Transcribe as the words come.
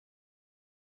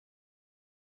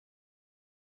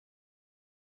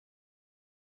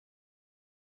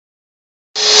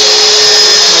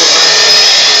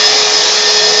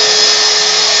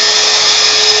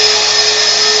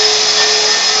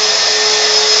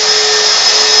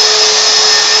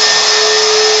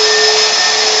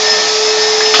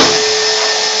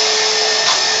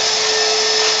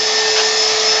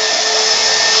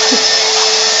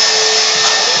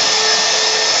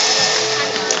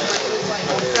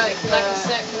like a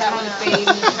circle that would have been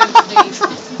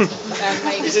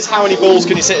maybe. Is this how many balls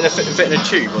can you fit in a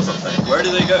tube or something? Where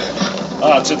do they go?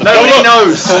 To the nobody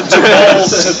knows. To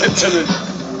the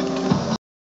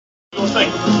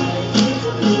thing.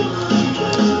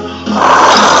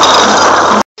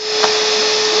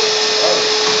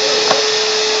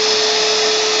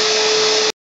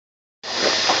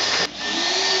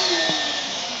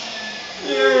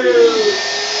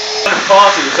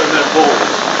 Party with some of those balls.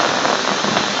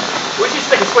 Would you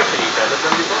stick a switch in each end?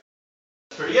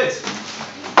 That's pretty good.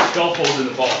 Golf balls in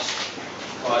the box.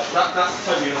 Right, that's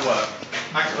totally going to work.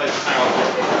 Activate the power.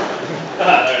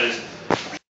 There it is.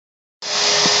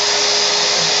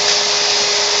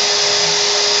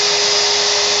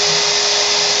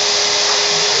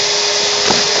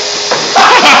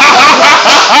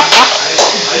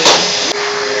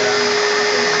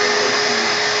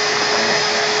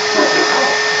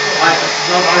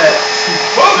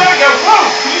 Whoa, there we go! Whoa!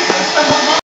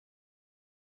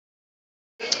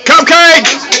 Cupcake!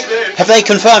 Have they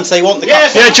confirmed they want the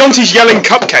cupcake? Yeah, Jonty's yelling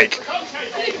cupcake. 5,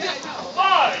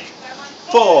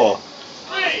 4.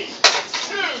 3,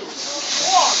 2,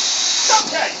 1.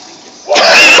 Cupcake!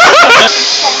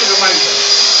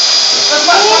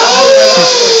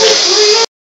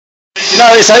 No,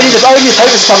 it's only the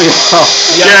paper's coming off.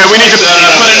 Yeah, we need to put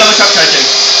another cupcake in.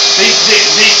 We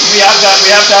have to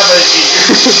have a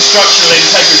structural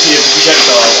integrity of the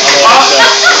projectile.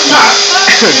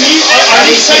 I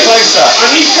need to take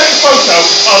a photo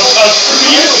of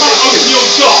you on your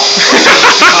dot.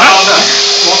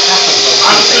 What happened?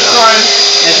 I'm just going to try and...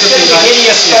 It's going to be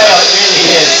hideous fail, it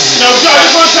really is. No, I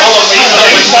just want to take...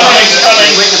 Coming.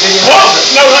 What?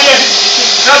 No, not yet.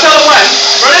 Can I tell them when?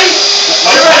 Ready?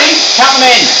 Are you ready? Count them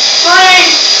in.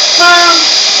 3, 2,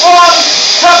 1,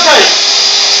 cupcake!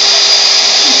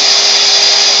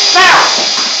 Now!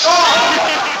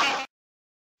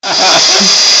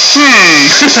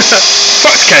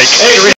 Fuck cake.